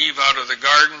Adam and Eve out of the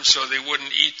garden so they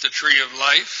wouldn't eat the tree of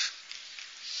life,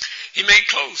 He made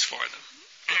clothes for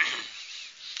them.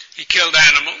 He killed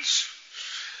animals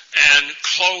and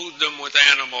clothed them with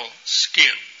animal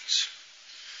skins.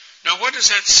 Now what does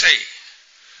that say?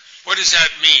 What does that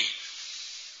mean?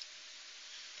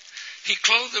 He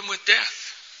clothed them with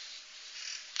death.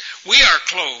 We are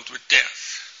clothed with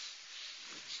death.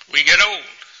 We get old.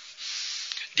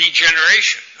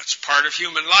 Degeneration, that's part of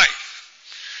human life.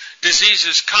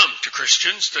 Diseases come to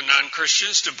Christians, to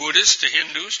non-Christians, to Buddhists, to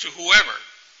Hindus, to whoever.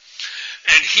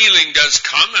 And healing does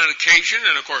come on occasion,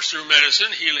 and of course through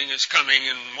medicine, healing is coming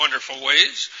in wonderful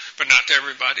ways, but not to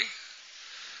everybody.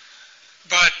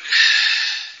 But,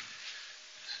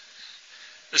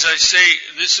 as I say,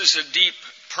 this is a deep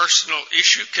personal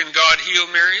issue. Can God heal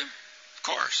Miriam? Of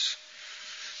course.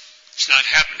 It's not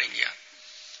happening yet.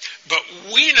 But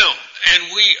we know and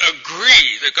we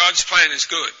agree that God's plan is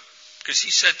good, because He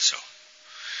said so.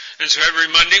 And so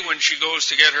every Monday when she goes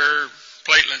to get her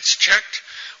platelets checked,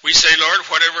 we say, Lord,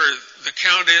 whatever the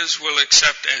count is, we'll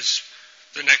accept as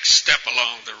the next step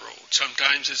along the road.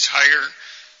 Sometimes it's higher,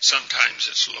 sometimes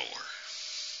it's lower.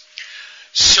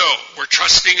 So, we're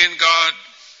trusting in God,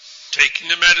 taking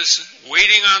the medicine,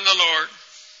 waiting on the Lord,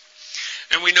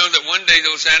 and we know that one day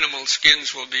those animal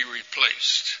skins will be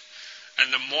replaced,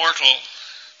 and the mortal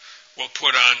will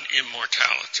put on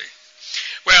immortality.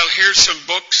 Well, here's some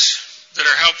books that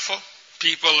are helpful,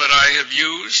 people that I have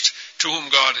used, to whom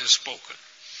God has spoken.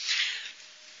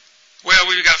 Well,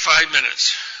 we've got 5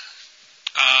 minutes.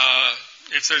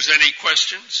 If there's any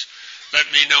questions, let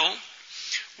me know.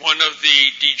 One of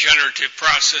the degenerative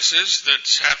processes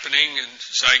that's happening, and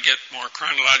as I get more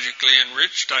chronologically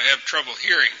enriched, I have trouble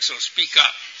hearing, so speak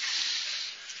up.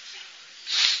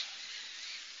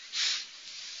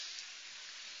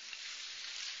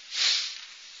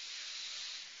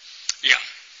 Yeah.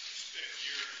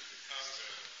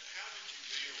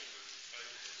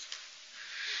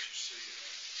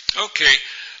 Okay.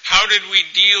 How did we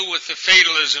deal with the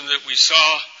fatalism that we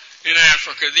saw in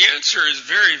Africa? The answer is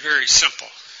very, very simple.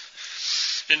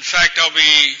 In fact, I'll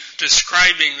be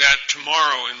describing that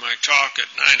tomorrow in my talk at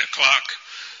 9 o'clock.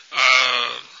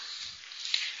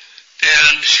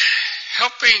 and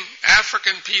helping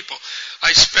African people.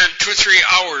 I spent 2 or 3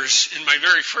 hours in my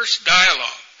very first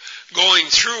dialogue going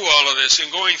through all of this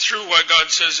and going through what God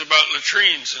says about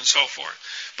latrines and so forth.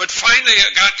 But finally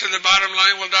it got to the bottom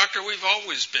line, well, doctor, we've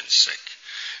always been sick.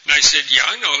 And I said, yeah,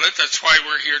 I know that. That's why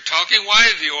we're here talking. Why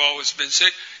have you always been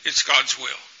sick? It's God's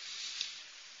will.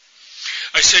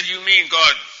 I said, you mean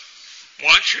God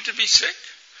wants you to be sick?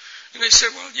 And they said,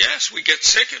 well, yes, we get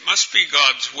sick. It must be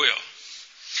God's will.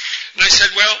 And I said,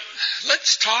 well,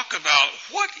 let's talk about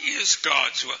what is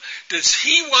God's will. Does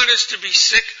He want us to be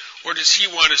sick or does He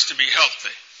want us to be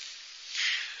healthy?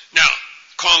 Now,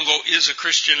 Congo is a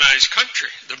Christianized country.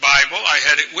 The Bible, I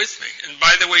had it with me. And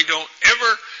by the way, don't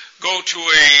ever go to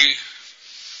a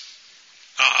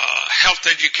health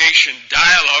education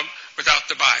dialogue without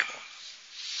the Bible.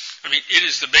 I mean, it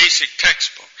is the basic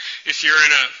textbook. If you're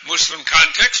in a Muslim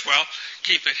context, well,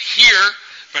 keep it here,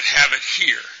 but have it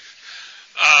here.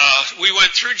 We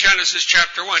went through Genesis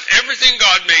chapter 1. Everything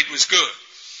God made was good,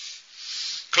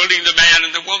 including the man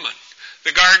and the woman.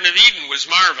 The Garden of Eden was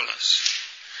marvelous.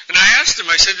 And I asked them,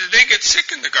 I said, did they get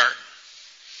sick in the garden?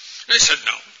 They said,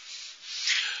 no.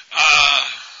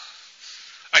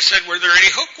 I said, were there any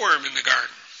hookworm in the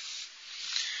garden?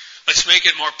 Let's make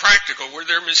it more practical. Were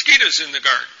there mosquitoes in the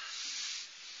garden?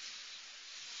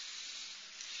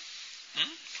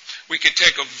 We could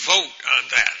take a vote on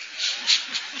that.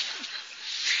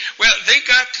 Well, they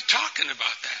got to talking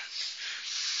about that.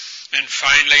 And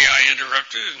finally I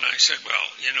interrupted and I said, well,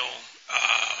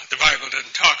 the Bible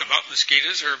doesn't talk about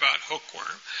mosquitoes or about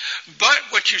hookworm.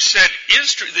 But what you said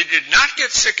is true. They did not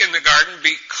get sick in the garden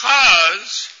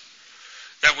because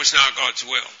that was not God's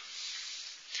will.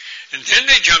 And then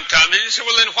they jumped on me and said,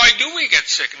 well, then why do we get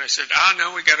sick? And I said,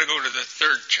 no, we got to go to the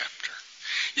 3rd chapter.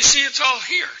 You see, it's all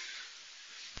here.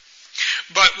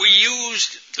 But we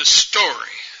used the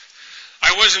story.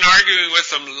 I wasn't arguing with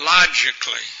them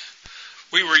logically.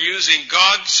 We were using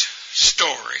God's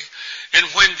story. And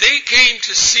when they came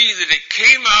to see that it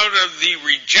came out of the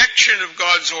rejection of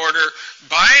God's order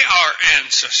by our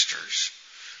ancestors,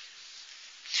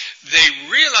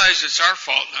 they realized it's our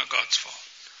fault, not God's fault.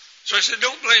 So I said,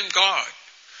 don't blame God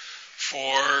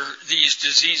for these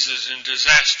diseases and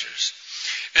disasters.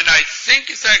 And I think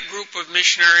if that group of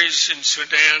missionaries in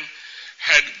Sudan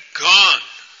had gone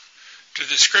to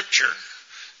the Scripture,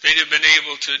 they'd have been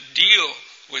able to deal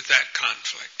with that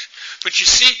conflict. But you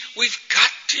see, we've got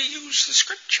to use the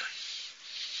Scripture.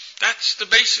 That's the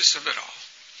basis of it all.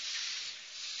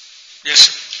 Yes,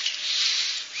 sir.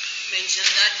 You mentioned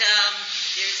that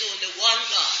there's only one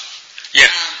God.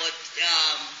 Yeah. But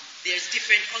there's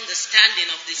different understanding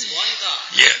of this one God.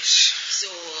 Yes. So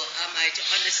am I to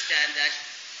understand that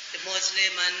the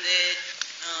Muslim and the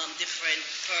different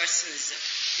persons,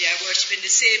 they are worshiping the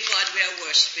same God we are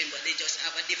worshiping, but they just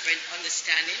have a different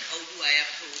understanding? How do I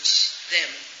approach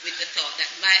them with the thought that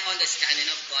my understanding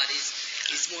of God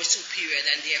is more superior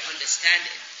than their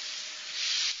understanding?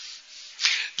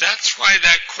 That's why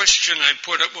that question I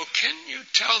put up, well, can you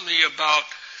tell me about,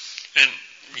 and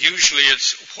usually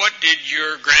it's, what did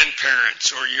your grandparents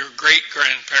or your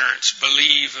great-grandparents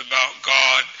believe about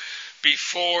God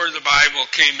before the Bible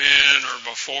came in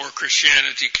or before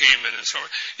Christianity came in and so on.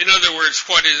 In other words,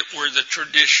 were the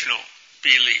traditional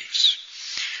beliefs?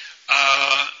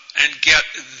 And get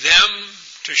them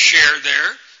to share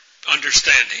their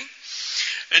understanding.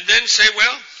 And then say,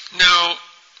 well, now,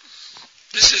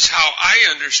 this is how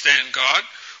I understand God.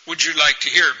 Would you like to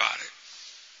hear about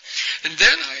it? And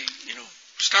then I,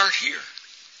 start here.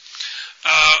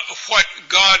 What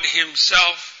God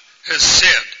Himself has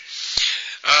said.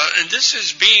 And this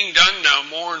is being done now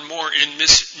more and more in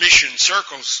mission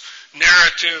circles,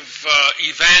 narrative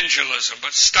evangelism,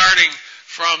 but starting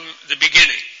from the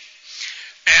beginning.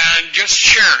 And just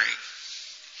sharing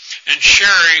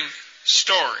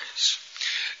stories.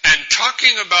 And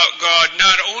talking about God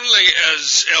not only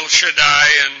as El Shaddai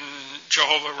and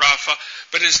Jehovah Rapha,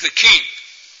 but as the King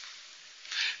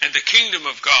and the kingdom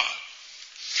of God.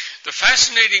 The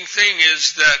fascinating thing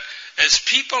is that as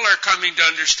people are coming to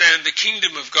understand the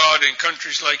kingdom of God in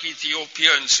countries like Ethiopia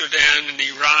and Sudan and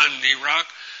Iran and Iraq,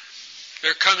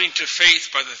 they're coming to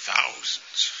faith by the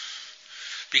thousands.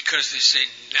 Because they say,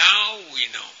 now we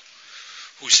know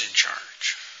who's in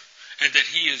charge. And that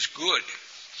He is good,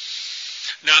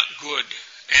 not good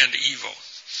and evil.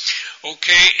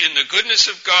 Okay, in the goodness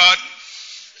of God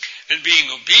and being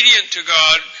obedient to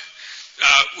God,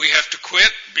 we have to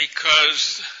quit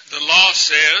because the law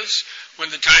says when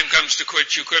the time comes to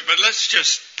quit, you quit. But let's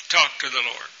just talk to the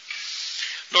Lord.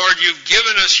 Lord, you've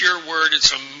given us your word.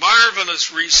 It's a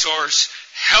marvelous resource.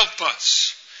 Help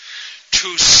us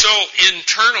to so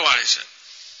internalize it.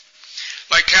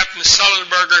 like Captain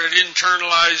Sullenberger had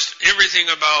internalized everything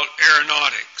about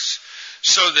aeronautics,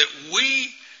 so that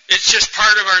it's just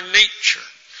part of our nature.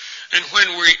 And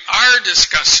when we are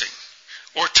discussing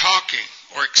or talking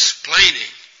or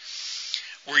explaining,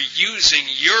 we're using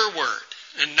your word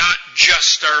and not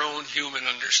just our own human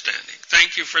understanding.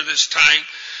 Thank you for this time,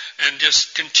 and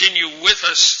just continue with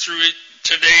us through it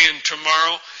today and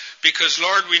tomorrow, because,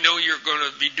 Lord, we know you're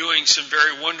going to be doing some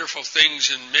very wonderful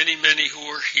things in many, many who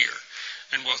are here.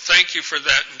 And we'll thank you for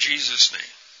that in Jesus'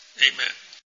 name. Amen.